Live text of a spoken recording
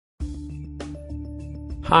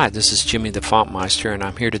Hi, this is Jimmy the Font Meister, and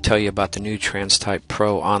I'm here to tell you about the new Transtype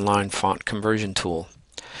Pro Online font conversion tool.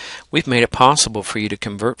 We've made it possible for you to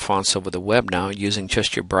convert fonts over the web now using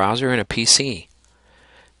just your browser and a PC.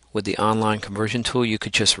 With the online conversion tool, you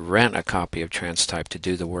could just rent a copy of Transtype to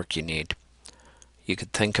do the work you need. You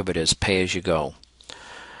could think of it as pay as you go.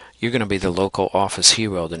 You're going to be the local office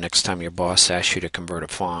hero the next time your boss asks you to convert a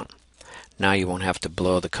font. Now you won't have to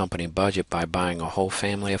blow the company budget by buying a whole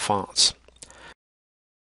family of fonts.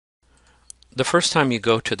 The first time you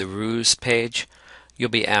go to the Ruse page, you'll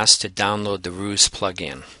be asked to download the Ruse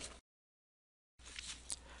plugin.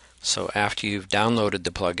 So after you've downloaded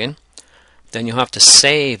the plugin, then you'll have to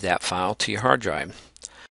save that file to your hard drive.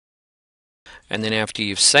 And then after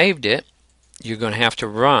you've saved it, you're going to have to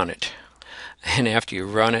run it. And after you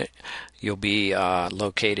run it, you'll be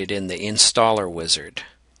located in the installer wizard.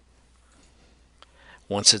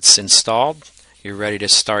 Once it's installed, you're ready to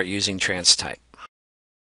start using Transtype.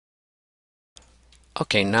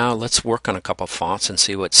 Okay, now let's work on a couple fonts and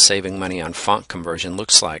see what saving money on font conversion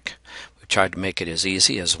looks like. We've tried to make it as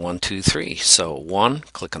easy as 1, 2, 3. So 1,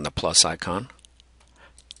 click on the plus icon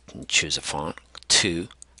and choose a font. 2,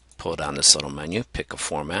 pull down this little menu, pick a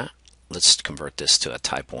format. Let's convert this to a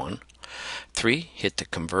type 1. 3, hit the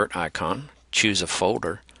convert icon, choose a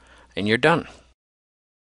folder, and you're done.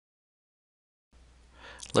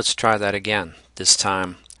 Let's try that again. This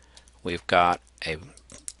time we've got a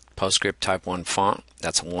PostScript type 1 font,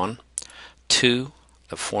 that's 1. 2,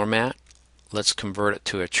 the format, let's convert it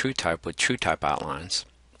to a true type with true type outlines.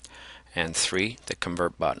 And 3, the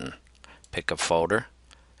convert button. Pick a folder,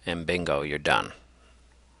 and bingo, you're done.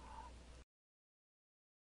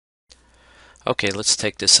 Okay, let's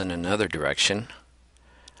take this in another direction.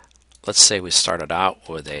 Let's say we started out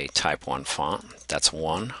with a type 1 font, that's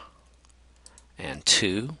 1. And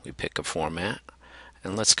 2, we pick a format.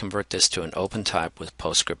 And let's convert this to an open type with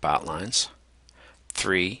PostScript outlines.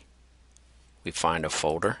 3, we find a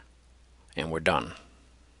folder, and we're done.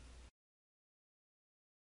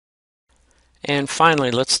 And finally,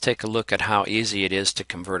 let's take a look at how easy it is to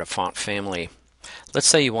convert a font family. Let's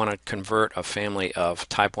say you want to convert a family of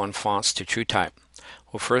type 1 fonts to true type.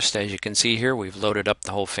 Well, first, as you can see here, we've loaded up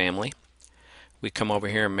the whole family. We come over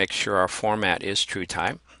here and make sure our format is true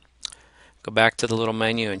type. Go back to the little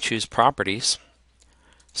menu and choose Properties.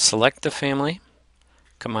 Select the family,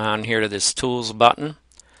 come on here to this Tools button,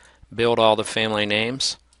 build all the family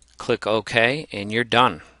names, click OK, and you're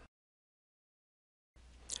done.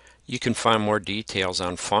 You can find more details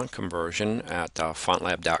on font conversion at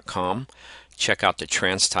fontlab.com. Check out the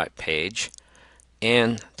Transtype page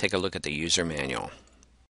and take a look at the user manual.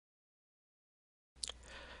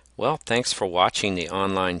 Well, thanks for watching the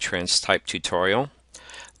online Transtype tutorial.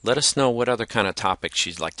 Let us know what other kind of topics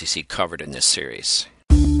you'd like to see covered in this series.